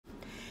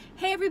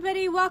Hey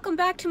everybody, welcome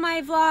back to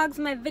my vlogs,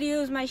 my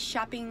videos, my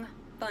shopping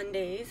fun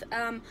days.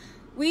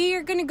 We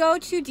are gonna go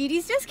to Dee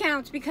Dee's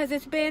Discounts because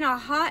it's been a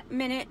hot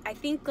minute. I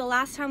think the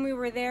last time we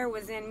were there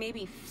was in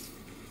maybe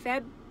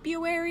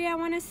February, I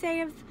want to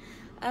say, of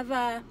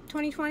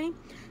 2020.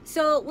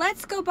 So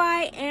let's go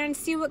by and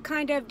see what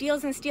kind of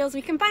deals and steals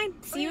we can find.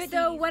 See you at Dee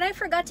Dee's. So what I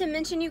forgot to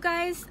mention, you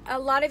guys, a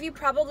lot of you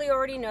probably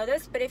already know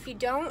this, but if you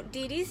don't,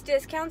 Dee Dee's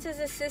Discounts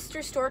is a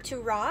sister store to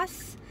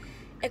Ross.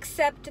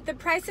 Except the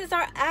prices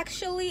are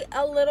actually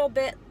a little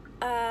bit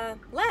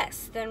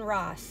less than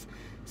Ross.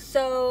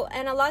 So,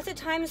 and a lot of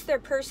times their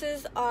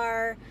purses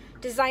are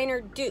designer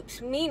dupes,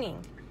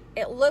 meaning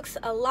it looks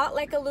a lot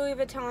like a Louis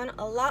Vuitton,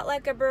 a lot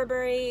like a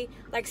Burberry,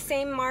 like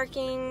same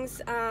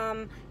markings,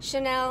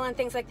 Chanel and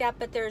things like that,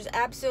 but there's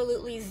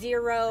absolutely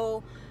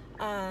zero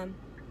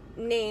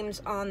names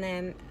on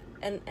them,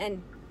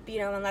 and you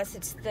know, unless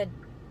it's the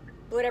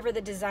whatever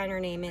the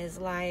designer name is,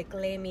 like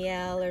Les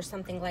Miel or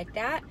something like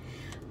that.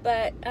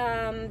 But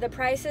the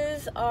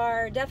prices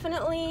are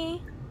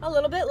definitely a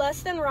little bit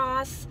less than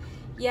Ross,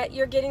 yet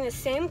you're getting the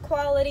same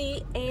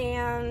quality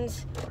and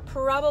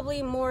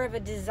probably more of a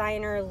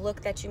designer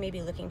look that you may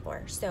be looking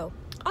for. So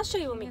I'll show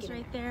you when we get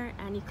right there,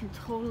 and you can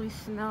totally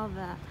smell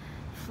the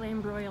flame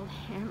broiled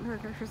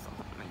hamburgers.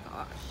 Oh my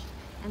gosh,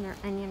 and their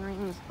onion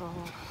rings.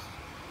 Oh,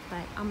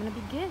 but I'm gonna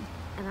be good,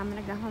 and I'm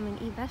gonna go home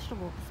and eat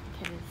vegetables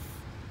because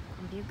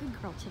I'm gonna be a good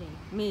girl today,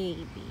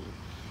 maybe.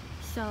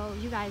 So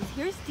you guys,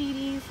 here's Dee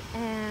Dee's,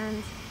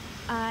 and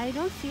I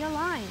don't see a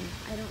line,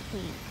 I don't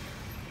think.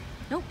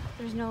 Nope,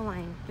 there's no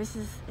line. It's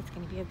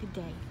gonna be a good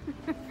day.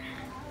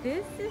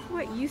 This is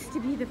what used to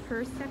be the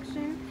purse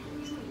section,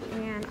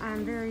 and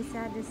I'm very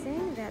sad to say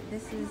that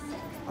this is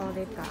all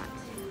they've got.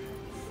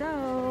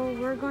 So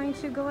we're going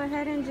to go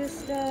ahead and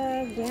just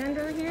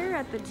gander here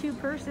at the two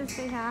purses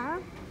they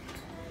have.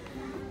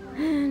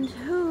 And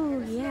oh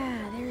yeah,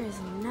 there is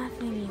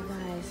nothing, you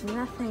guys,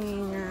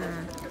 nothing.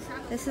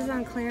 This is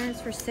on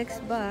clearance for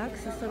 $6.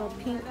 This little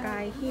pink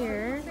guy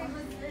here.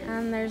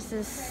 And there's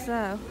this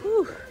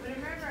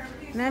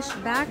mesh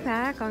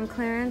backpack on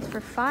clearance for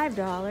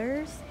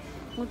 $5.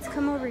 Let's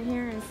come over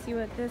here and see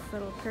what this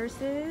little purse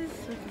is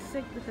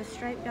with a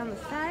stripe down the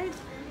side.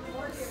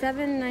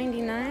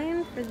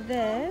 $7.99 for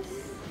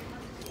this.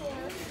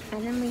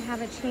 And then we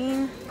have a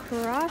chain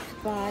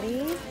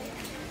crossbody,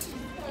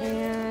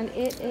 and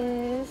it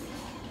is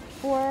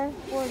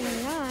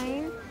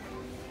 $4.49.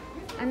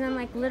 And then,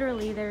 like,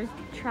 literally there's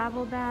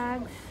travel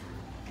bags,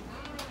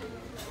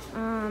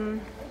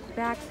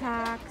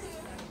 backpacks.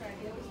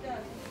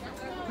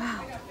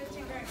 Wow,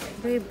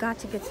 we've got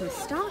to get some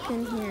stock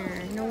in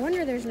here. No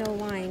wonder there's no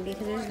line,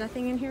 because there's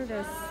nothing in here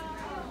to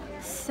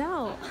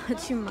sell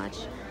too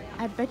much.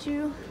 I bet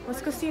you,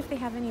 let's go see if they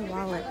have any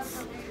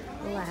wallets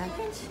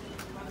left.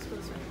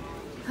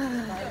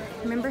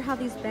 Remember how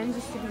these bins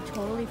used to be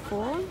totally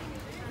full?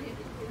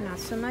 Not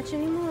so much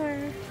anymore.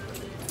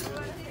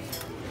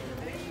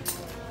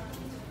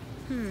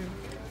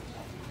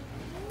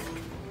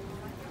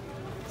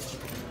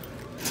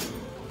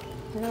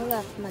 No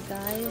left, my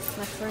guys,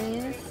 my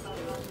friends.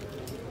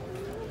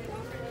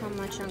 How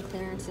much on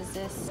clearance is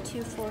this?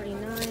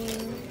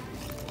 $2.49.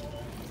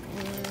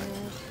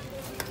 And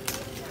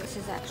this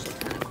is actually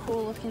kind of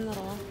cool looking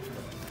little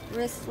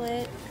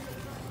wristlet.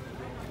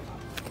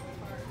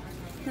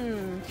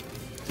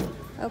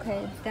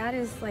 Okay,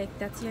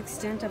 that's the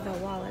extent of the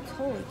wallets.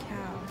 Holy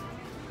cow.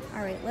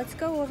 All right, let's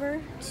go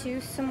over to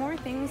some more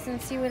things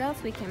and see what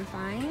else we can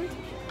find.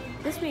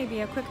 This may be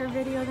a quicker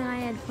video than I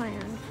had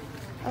planned.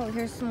 Oh,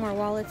 here's some more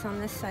wallets on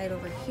this side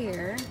over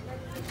here.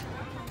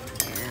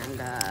 And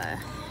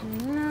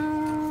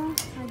no,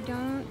 I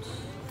don't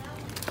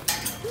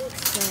think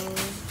so.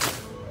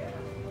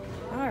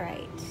 All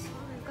right,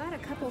 I've got a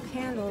couple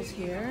candles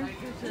here,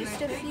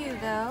 just a few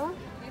though,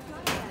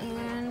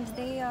 and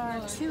they are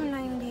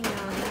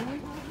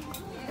 $2.99.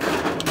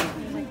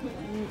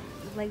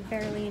 Like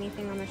barely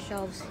anything on the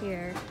shelves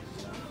here.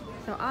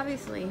 So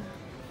obviously,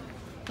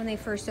 when they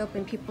first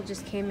opened, people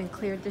just came and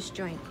cleared this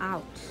joint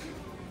out.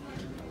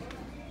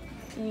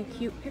 Any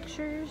cute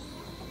pictures?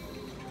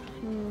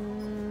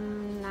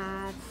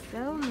 Not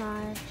so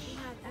much.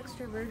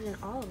 Extra virgin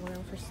olive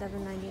oil for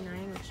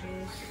 $7.99, which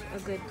is a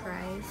good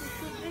price.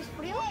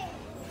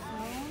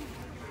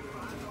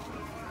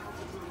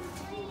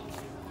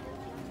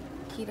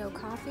 Keto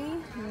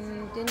coffee.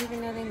 Didn't even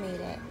know they made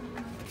it.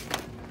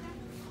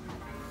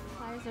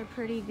 Supplies are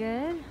pretty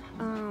good.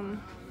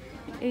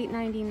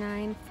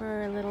 $8.99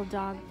 for a little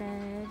dog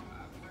bed.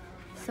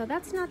 So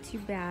that's not too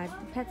bad.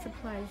 The pet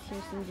supplies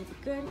here seem to be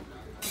good,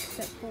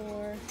 except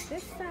for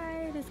this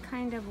side is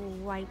kind of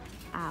wiped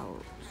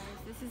out.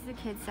 This is the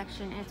kids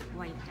section. It's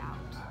wiped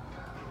out.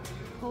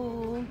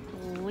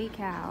 Holy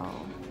cow.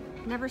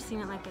 Never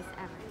seen it like this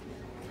ever.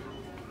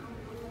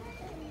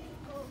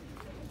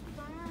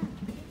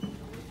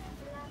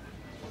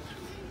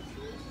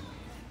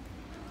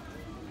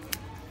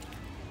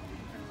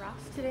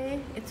 Today,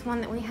 it's one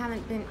that we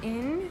haven't been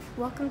in.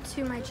 Welcome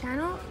to my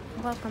channel.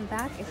 Welcome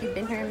back if you've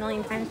been here a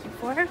million times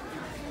before.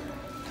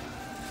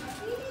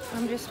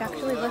 I'm just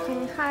actually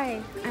looking,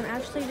 hi, I'm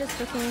actually just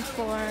looking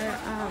for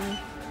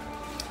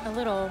a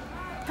little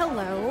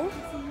pillow,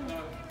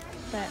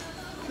 but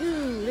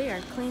ooh, they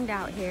are cleaned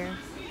out here.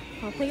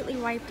 Completely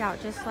wiped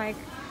out just like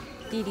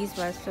Dee Dee's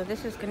was. So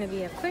this is going to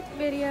be a quick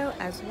video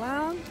as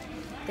well.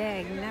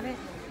 Dang, nabbit.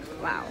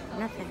 Wow,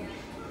 nothing.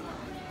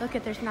 Look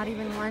at, there's not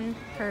even one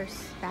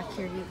purse back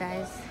here, you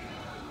guys.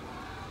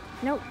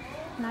 Nope,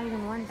 not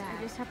even one bag.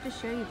 I just have to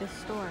show you this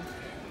store.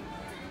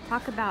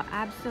 Talk about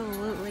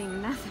absolutely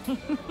nothing.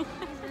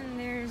 And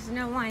there's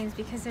no lines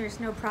because there's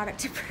no product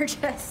to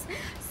purchase.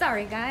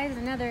 Sorry guys,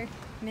 another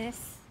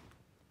miss.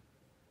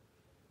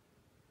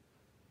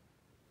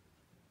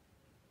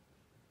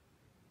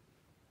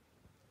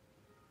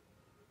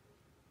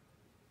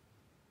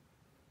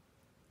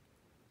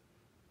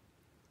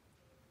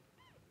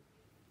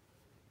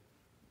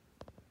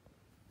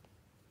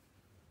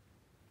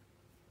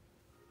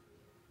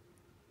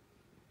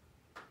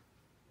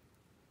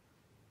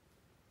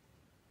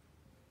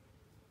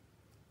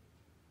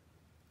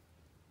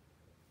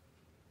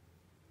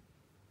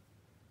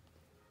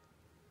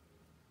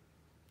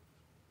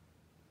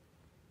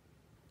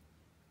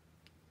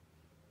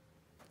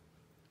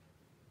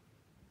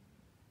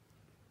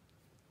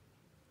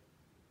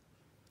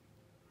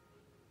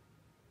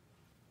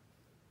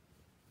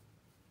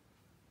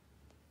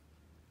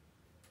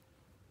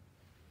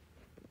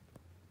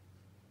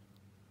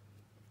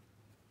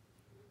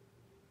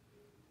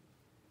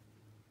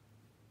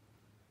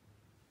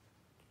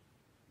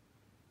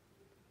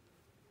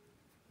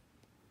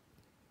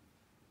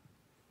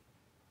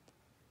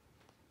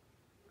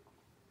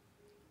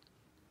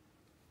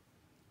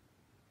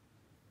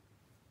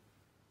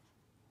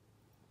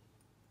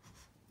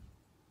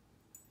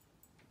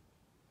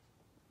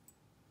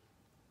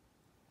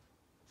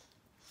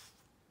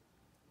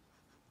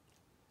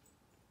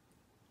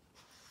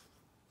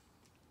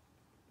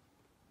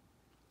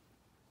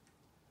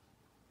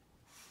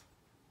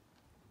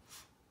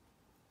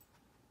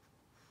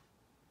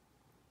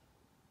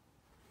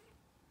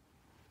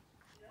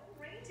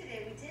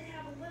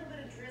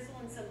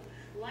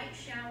 Light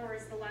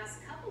showers the last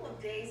couple of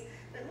days,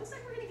 but it looks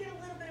like we're going to get a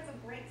little bit of a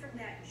break from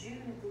that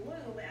June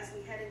gloom as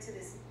we head into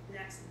this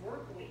next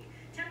work week.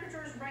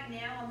 Temperatures right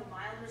now on the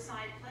milder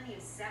side, plenty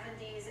of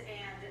 70s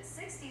and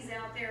 60s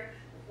out there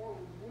before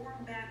we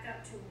warm back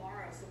up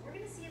tomorrow. So we're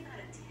going to see about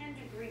a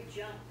 10-degree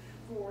jump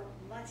for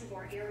much of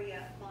our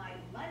area by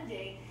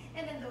Monday.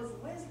 And then those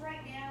winds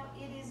right now,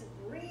 it is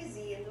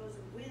breezy, and those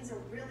winds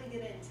are really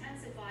going to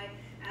intensify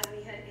as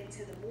we head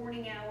into the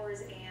morning hours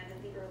and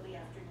the early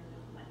afternoon.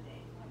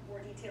 More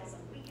details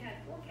on weekend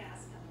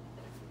forecast coming up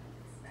in a few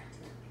minutes. Back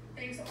to you.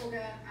 Thanks,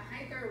 Olga. A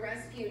hiker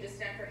rescued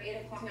just after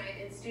 8 o'clock tonight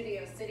in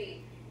Studio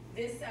City.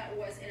 This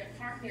was in a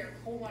park near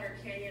Coldwater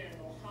Canyon in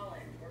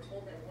Mulholland. We're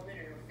told that a woman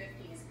in her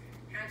 50s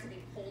had to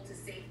be pulled to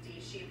safety.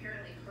 She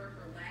apparently hurt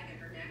her leg and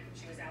her neck when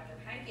she was out there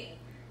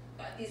hiking.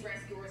 But these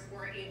rescuers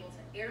were able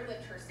to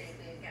airlift her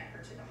safely and get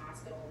her to the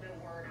hospital. No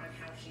word on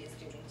how she is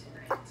doing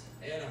tonight.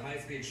 And a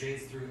high-speed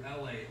chase through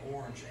LA,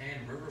 Orange,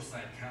 and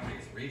Riverside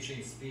counties,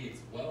 reaching speeds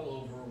well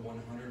over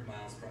 100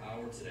 miles per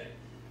hour today.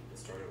 It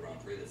started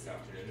around 3 this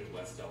afternoon in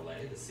West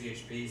LA. The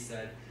CHP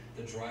said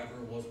the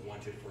driver was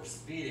wanted for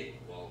speeding.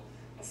 Well,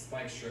 a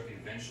spike strip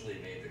eventually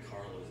made the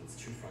car lose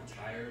its 2 front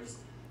tires,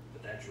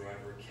 but that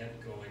driver kept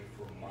going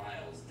for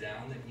miles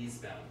down the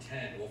eastbound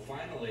 10. Well,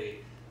 finally,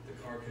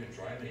 the car couldn't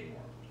drive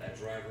anymore. That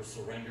driver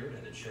surrendered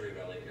in the Cherry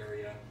Valley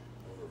area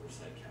of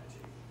Riverside County.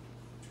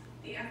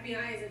 The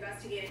FBI is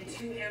investigating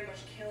 2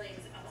 ambush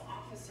killings of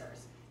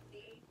officers.